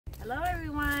Hello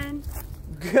everyone.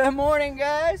 Good morning,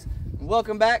 guys.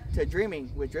 Welcome back to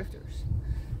Dreaming with Drifters.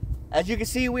 As you can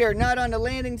see, we are not on the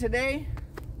landing today,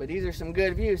 but these are some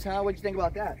good views, huh? What'd you think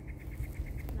about that?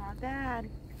 Not bad.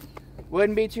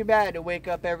 Wouldn't be too bad to wake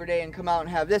up every day and come out and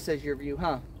have this as your view,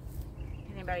 huh?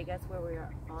 Can anybody guess where we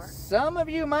are? Some of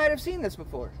you might have seen this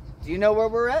before. Do you know where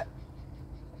we're at?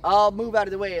 I'll move out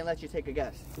of the way and let you take a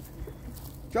guess.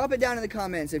 Drop it down in the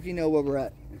comments if you know where we're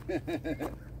at.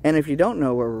 And if you don't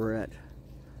know where we're at,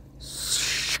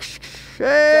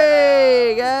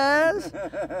 hey guys,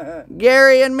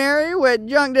 Gary and Mary with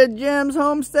D.W.D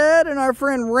Homestead and our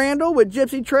friend Randall with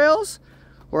Gypsy Trails.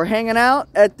 We're hanging out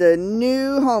at the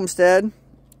new homestead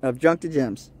of D.W.D.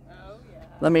 Oh yeah.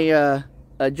 Let me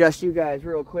adjust you guys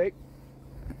real quick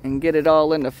and get it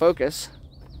all into focus.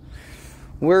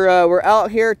 We're out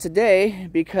here today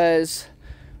because,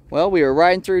 well, we were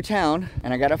riding through town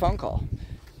and I got a phone call.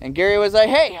 And Gary was like,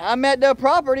 hey, I'm at the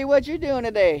property, what you doing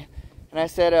today? And I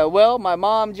said, well, my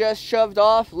mom just shoved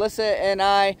off. Lyssa and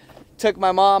I took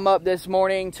my mom up this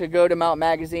morning to go to Mount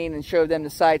Magazine and show them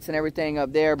the sights and everything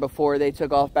up there before they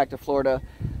took off back to Florida.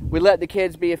 We let the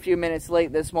kids be a few minutes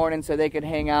late this morning so they could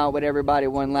hang out with everybody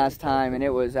one last time, and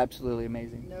it was absolutely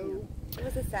amazing. No, it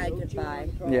was a sad goodbye.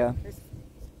 Yeah. There's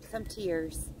some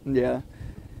tears. Yeah.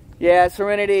 Yeah,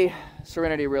 Serenity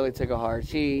really took a heart.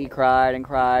 She cried and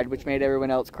cried, which made everyone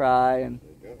else cry, and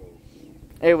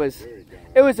it was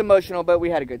emotional, but we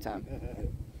had a good time.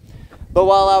 But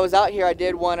while I was out here, I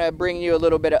did want to bring you a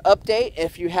little bit of update.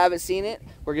 If you haven't seen it,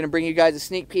 we're going to bring you guys a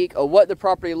sneak peek of what the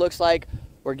property looks like,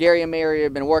 where Gary and Mary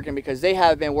have been working, because they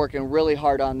have been working really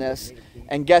hard on this.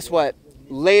 And guess what?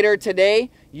 Later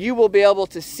today, you will be able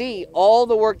to see all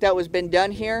the work that was been done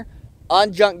here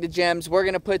on D.W.D. We're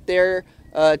going to put their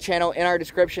channel in our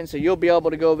description, so you'll be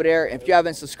able to go over there. If you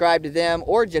haven't subscribed to them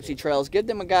or Gypsy Trails, give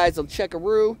them a guys a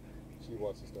check-a-roo.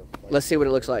 Let's see what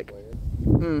it looks like.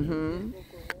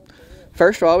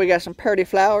 First of all, we got some pretty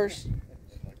flowers.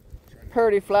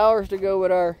 Pretty flowers to go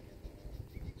with our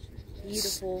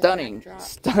Beautiful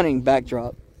stunning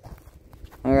backdrop.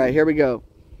 All right, here we go.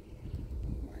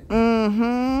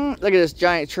 Look at this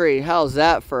giant tree. How's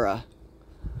that for a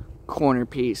corner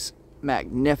piece?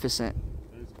 Magnificent.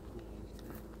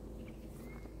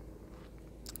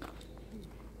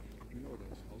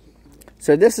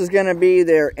 So this is going to be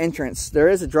their entrance. There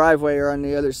is a driveway on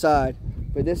the other side,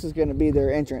 but this is going to be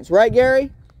their entrance. Right, Gary?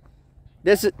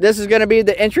 This is going to be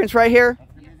the entrance right here?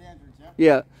 That's going to be the entrance,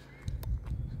 yeah.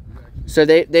 So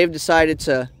they've decided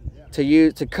to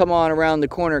come on around the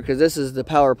corner, because this is the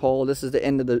power pole. This is the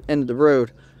end of the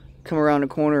road. Come around the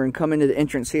corner and come into the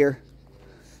entrance here.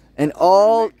 And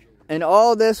all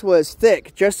this was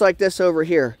thick, just like this over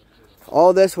here.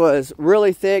 All this was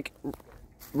really thick.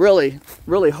 Really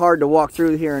hard to walk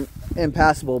through here and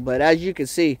impassable, but as you can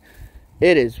see,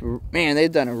 it is, man, they've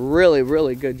done a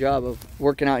really good job of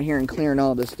working out here and clearing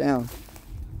all this down.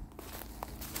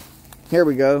 Here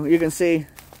we go. You can see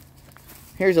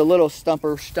here's a little stump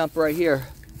right here,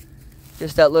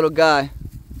 just that little guy.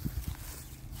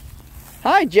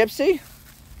 Hi, Gypsy.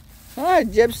 Hi,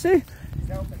 Gypsy.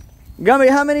 Gumby,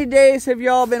 how many days have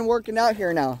y'all been working out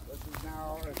here now? This is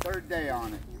now the third day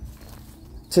on it.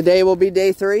 Today will be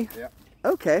day 3? Yeah.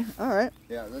 Okay, all right.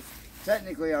 Yeah, this is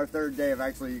technically our third day of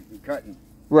actually cutting.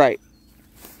 Right.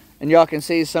 And y'all can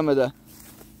see some of the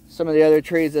other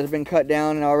trees that have been cut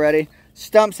down already.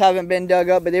 Stumps haven't been dug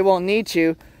up, but they won't need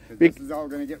to. This is all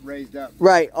going to get raised up.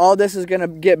 Right. All this is going to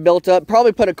get built up.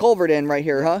 Probably put a culvert in right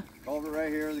here, huh? Culvert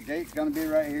right here. The gate's going to be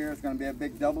right here. It's going to be a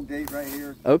big double gate right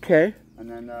here. Okay. And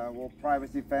then we'll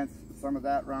privacy fence some of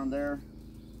that around there.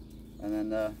 And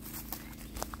then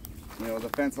you know, the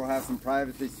fence will have some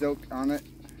privacy silk on it.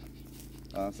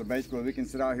 So basically we can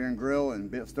sit out here and grill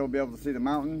and still be able to see the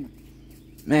mountain.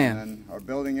 Man. And then our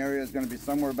building area is going to be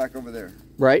somewhere back over there.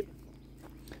 Right.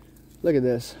 Look at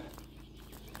this.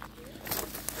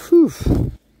 Whew.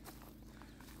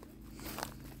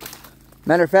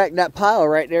 Matter of fact, that pile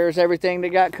right there is everything that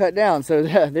got cut down. So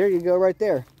there you go right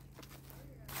there.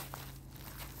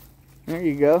 There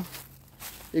you go.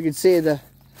 You can see the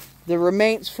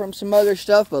remains from some other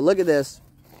stuff, but look at this.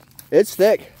 It's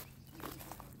thick.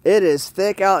 It is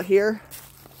thick out here.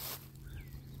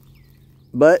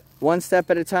 But one step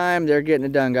at a time, they're getting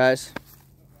it done, guys.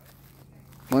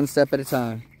 One step at a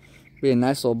time. Be a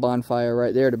nice little bonfire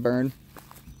right there to burn.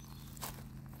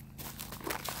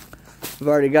 We've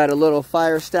already got a little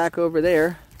fire stack over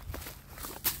there.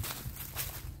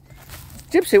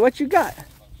 Gypsy, what you got?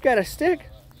 Got a stick?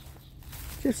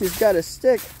 Gypsy's got a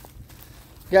stick.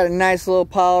 Got a nice little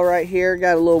pile right here.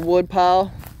 Got a little wood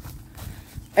pile.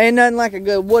 Ain't nothing like a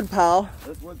good wood pile.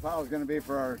 This wood pile is going to be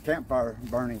for our campfire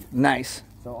burning. Nice.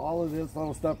 So all of this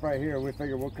little stuff right here, we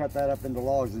figure we'll cut that up into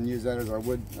logs and use that as our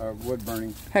wood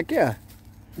burning. Heck yeah.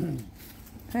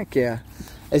 Heck yeah.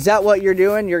 Is that what you're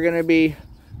doing? You're going to be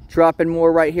dropping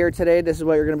more right here today? This is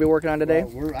what you're going to be working on today?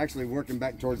 Well, we're actually working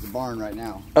back towards the barn right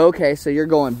now. Okay, so you're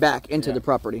going back into the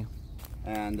property.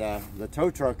 And the tow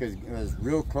truck is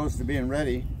real close to being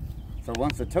ready. So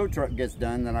once the tow truck gets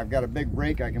done, then I've got a big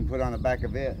brake I can put on the back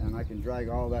of it, and I can drag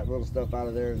all that little stuff out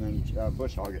of there and then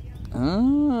bush hog it.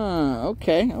 Ah,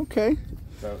 okay, okay.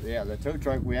 So yeah, the tow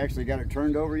truck, we actually got it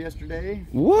turned over yesterday.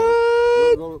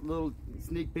 What? Little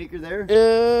sneak peeker there.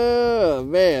 Oh,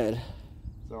 man.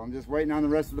 So I'm just waiting on the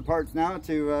rest of the parts now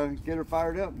to get her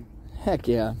fired up. Heck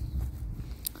yeah.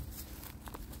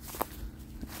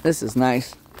 This is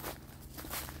nice.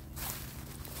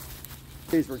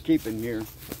 These we're keeping here.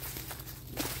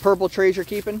 Purple trees you're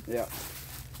keeping? Yeah.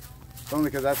 It's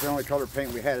only because that's the only color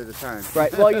paint we had at the time.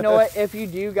 Right. Well, you know what? If you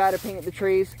do got to paint the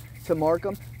trees to mark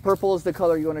them, purple is the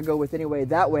color you want to go with anyway.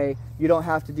 That way, you don't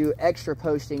have to do extra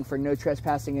posting for no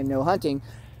trespassing and no hunting.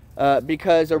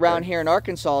 Because around here in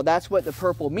Arkansas, that's what the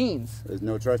purple means. There's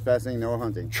no trespassing, no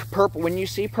hunting. Purple. When you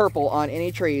see purple on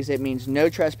any trees, it means no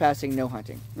trespassing, no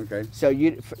hunting. Okay.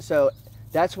 So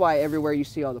that's why everywhere you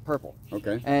see all the purple.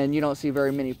 Okay. And you don't see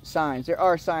very many signs. There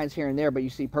are signs here and there, but you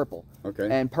see purple. Okay.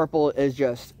 And purple is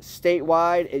just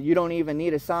statewide. You don't even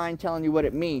need a sign telling you what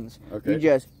it means.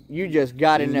 Okay. You just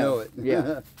got to know. It.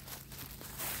 Yeah.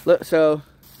 Look, so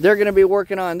they're going to be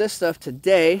working on this stuff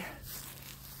today.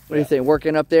 What do you think?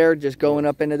 Working up there, just going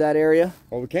up into that area?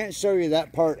 Well, we can't show you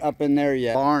that part up in there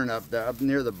yet. Barn up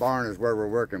near the barn is where we're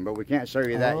working, but we can't show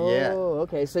you that yet. Oh,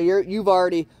 okay. So you've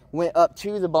already went up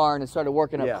to the barn and started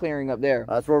working up, clearing up there.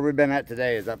 That's where we've been at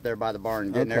today, is up there by the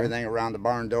barn, getting everything around the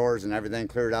barn doors and everything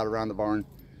cleared out around the barn.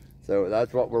 So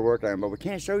that's what we're working on, but we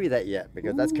can't show you that yet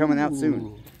because that's coming out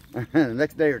soon, the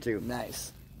next day or two.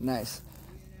 Nice, nice.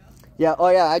 Yeah, oh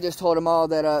yeah, I just told them all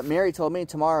that, Mary told me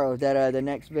tomorrow that the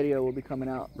next video will be coming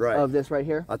out of this right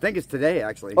here. I think it's today,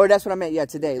 actually. Oh, that's what I meant, yeah,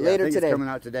 today. Yeah, later I think today. It's coming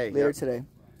out today. Later today.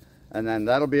 And then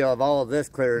that'll be of all of this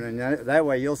clearing, and that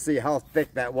way you'll see how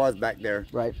thick that was back there.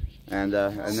 Right. And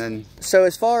then... So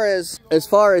as far as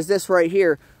this right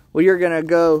here, well, you're going to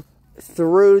go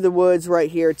through the woods right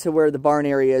here to where the barn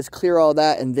area is, clear all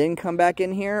that, and then come back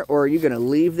in here? Or are you going to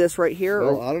leave this right here?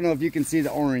 Well, I don't know if you can see the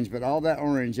orange, but all that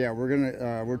orange, yeah,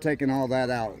 we're taking all that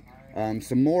out.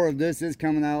 Some more of this is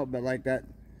coming out, but like that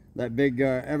big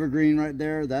evergreen right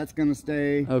there, that's gonna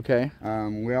stay. Okay.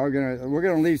 We're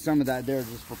gonna leave some of that there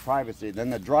just for privacy.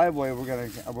 Then the driveway, we're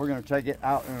gonna take it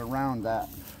out and around that.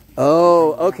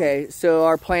 Oh, okay. So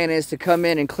our plan is to come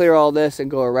in and clear all this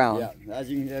and go around. Yeah.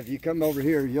 If you come over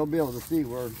here, you'll be able to see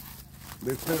where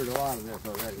we've cleared a lot of this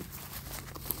already.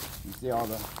 You see all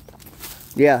the.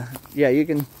 Yeah. Yeah. You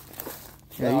can.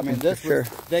 Yeah, I mean, this was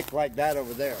thick like that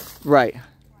over there. Right.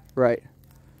 Right.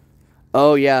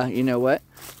 Oh yeah. You know what?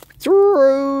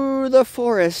 Through the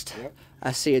forest. Yep.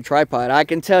 I see a tripod. I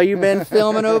can tell you've been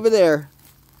filming over there.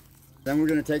 Then we're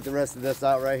gonna take the rest of this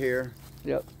out right here.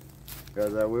 Yep.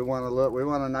 Because we want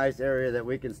a nice area that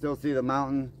we can still see the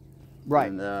mountain, right?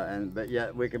 But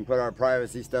yet we can put our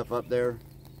privacy stuff up there,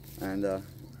 and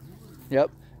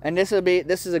yep. And this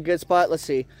is a good spot. Let's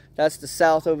see, that's the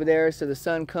south over there, so the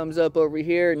sun comes up over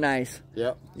here. Nice.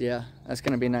 Yep. Yeah, that's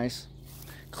gonna be nice.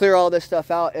 Clear all this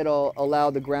stuff out. It'll allow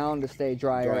the ground to stay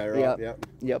drier. Yep. Yep.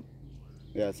 Yep.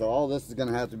 Yeah. So all this is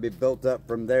gonna have to be built up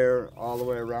from there all the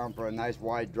way around for a nice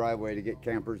wide driveway to get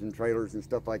campers and trailers and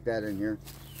stuff like that in here.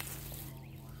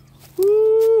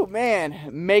 Woo, man,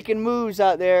 making moves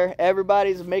out there.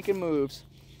 Everybody's making moves.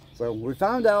 So we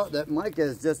found out that Mike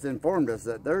has just informed us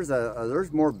that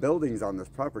there's more buildings on this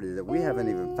property that we haven't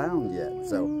even found yet.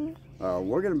 So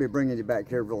we're going to be bringing you back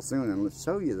here real soon and let's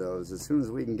show you those as soon as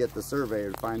we can get the survey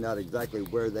and find out exactly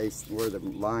where the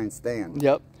lines stand.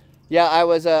 Yep. Yeah, I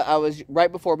was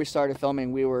right before we started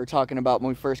filming, we were talking about when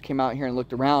we first came out here and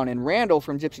looked around, and Randall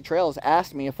from Gypsy Trails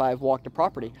asked me if I've walked the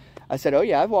property. I said, oh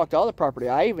yeah, I've walked all the property.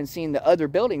 I even seen the other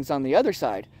buildings on the other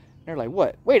side. And they're like,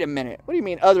 what? Wait a minute. What do you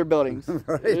mean other buildings?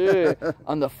 Right.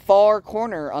 On the far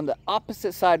corner, on the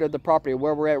opposite side of the property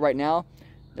where we're at right now,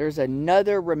 there's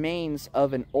another remains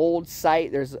of an old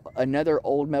site. There's another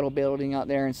old metal building out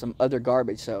there and some other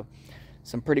garbage. So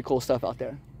some pretty cool stuff out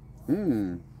there.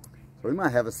 So we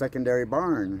might have a secondary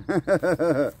barn.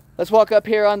 Let's walk up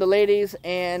here on the ladies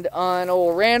and on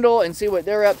old Randall and see what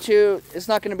they're up to. It's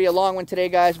not going to be a long one today,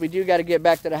 guys. We do got to get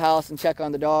back to the house and check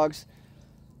on the dogs.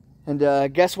 And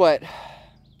guess what?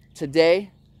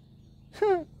 Today,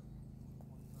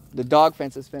 The dog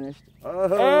fence is finished.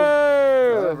 Oh,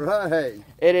 all right.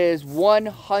 It is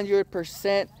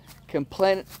 100%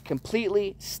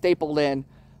 completely stapled in.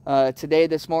 Today,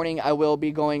 this morning, I will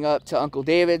be going up to Uncle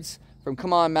David's from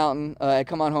Come On Mountain at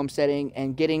Come On Homesteading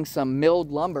and getting some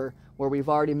milled lumber where we've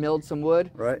already milled some wood.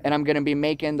 Right. And I'm going to be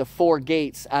making the 4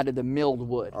 gates out of the milled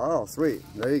wood. Oh, sweet.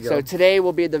 There you go. So today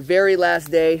will be the very last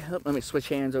day. Oh, let me switch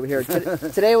hands over here.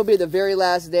 Today will be the very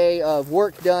last day of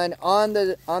work done on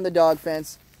the dog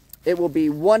fence. It will be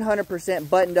 100%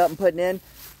 buttoned up and putting in.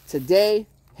 Today,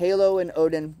 Halo and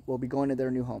Odin will be going to their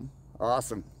new home.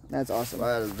 Awesome. That's awesome.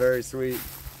 That is very sweet.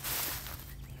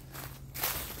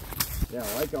 Yeah,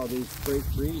 I like all these straight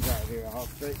trees out here, how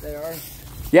straight they are.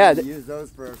 Yeah. Use those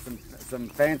for some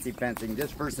fancy fencing,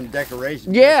 just for some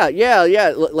decoration. Yeah,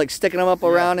 like sticking them up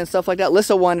around and stuff like that.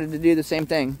 Lissa wanted to do the same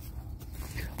thing.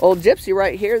 Old Gypsy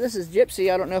right here. This is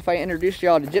Gypsy. I don't know if I introduced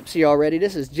y'all to Gypsy already.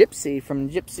 This is Gypsy from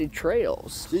Gypsy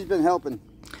Trails. She's been helping.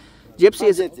 Gypsy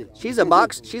is she's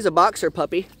a boxer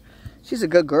puppy. She's a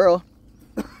good girl.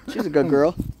 She's a good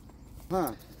girl.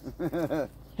 Huh.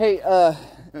 Hey,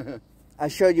 I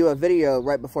showed you a video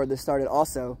right before this started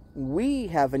also. We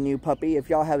have a new puppy, if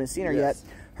y'all haven't seen her yet.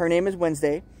 Her name is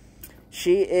Wednesday.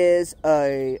 She is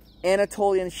a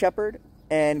Anatolian Shepherd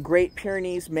and Great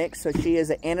Pyrenees mix. So she is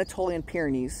an Anatolian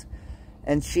Pyrenees.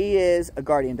 And she is a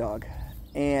guardian dog.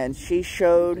 And she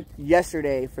showed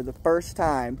yesterday for the first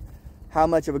time how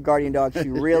much of a guardian dog she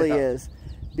really is.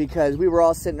 Because we were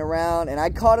all sitting around and I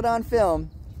caught it on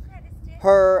film.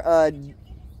 Her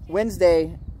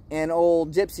Wednesday and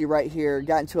old Gypsy right here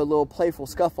got into a little playful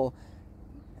scuffle,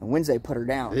 and Wednesday put her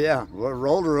down. Yeah, well,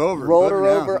 rolled her over. Rolled her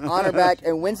over on her back,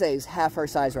 and Wednesday's half her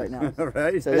size right now.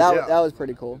 Right. So that was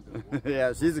pretty cool.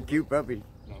 Yeah, she's a cute puppy.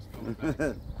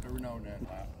 Every now and then,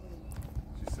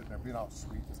 she's sitting there being all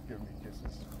sweet, just giving me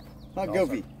kisses. How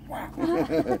Gumby.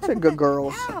 It's a good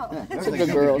girls. It's a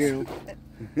good girls.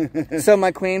 So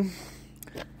my queen,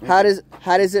 how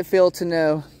does it feel to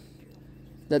know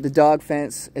that the dog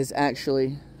fence is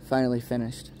actually finally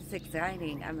finished? It's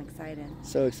exciting. I'm excited.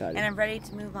 So excited. And I'm ready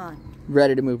to move on.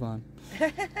 Ready to move on.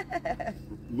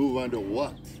 Move on to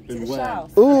what? To And the when?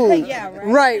 south. Ooh, Yeah, right.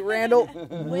 right, Randall.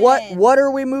 What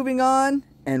are we moving on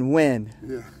and when?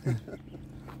 Yeah.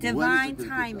 Divine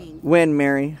timing. When,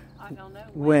 Mary? I don't know.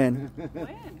 When?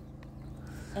 When?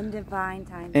 And divine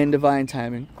timing. In divine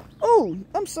timing. Oh,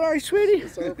 I'm sorry, sweetie.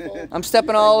 I'm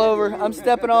stepping all over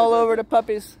the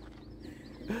puppies.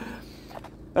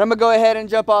 But I'm gonna go ahead and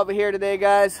jump over here today,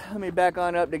 guys. Let me back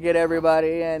on up to get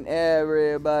everybody in.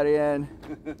 If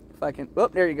I can. Oh,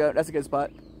 there you go. That's a good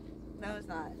spot. No, it's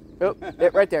not. Oh,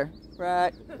 right there.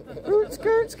 Right. Ooh,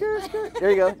 skirt. There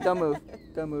you go. Don't move.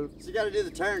 Don't move. She got to do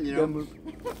the turn, you know. Don't move.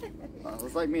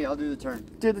 Looks like me. I'll do the turn.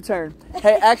 Do the turn.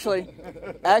 Hey, actually,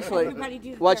 Everybody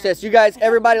do the watch turn. this. You guys,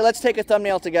 everybody, let's take a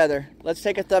thumbnail together. Let's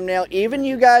take a thumbnail. Even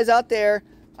you guys out there,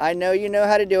 I know you know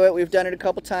how to do it. We've done it a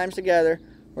couple times together.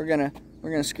 We're gonna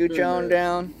scooch on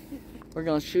down. We're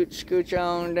gonna scooch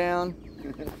on down.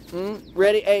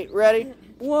 Ready? Hey, ready?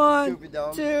 1,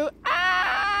 2.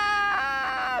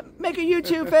 Ah! Make a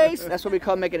YouTube face. That's what we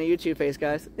call making a YouTube face,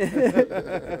 guys.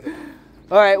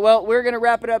 All right, well, we're going to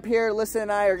wrap it up here. Lissa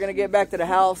and I are going to get back to the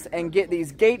house and get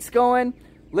these gates going.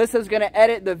 Lissa's going to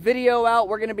edit the video out.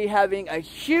 We're going to be having a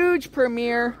huge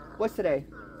premiere. What's today?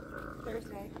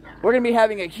 Thursday. We're going to be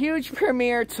having a huge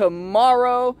premiere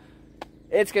tomorrow.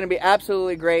 It's going to be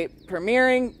absolutely great.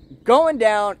 Premiering, going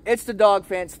down. It's the dog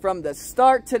fence from the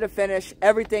start to the finish.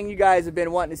 Everything you guys have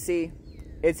been wanting to see,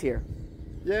 it's here.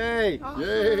 Yay! Awesome.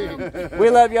 Yay! We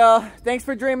love y'all. Thanks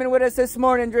for dreaming with us this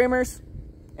morning, dreamers.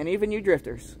 And even you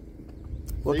drifters.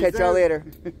 We'll See you catch y'all soon. later.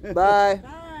 Bye.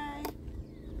 Bye.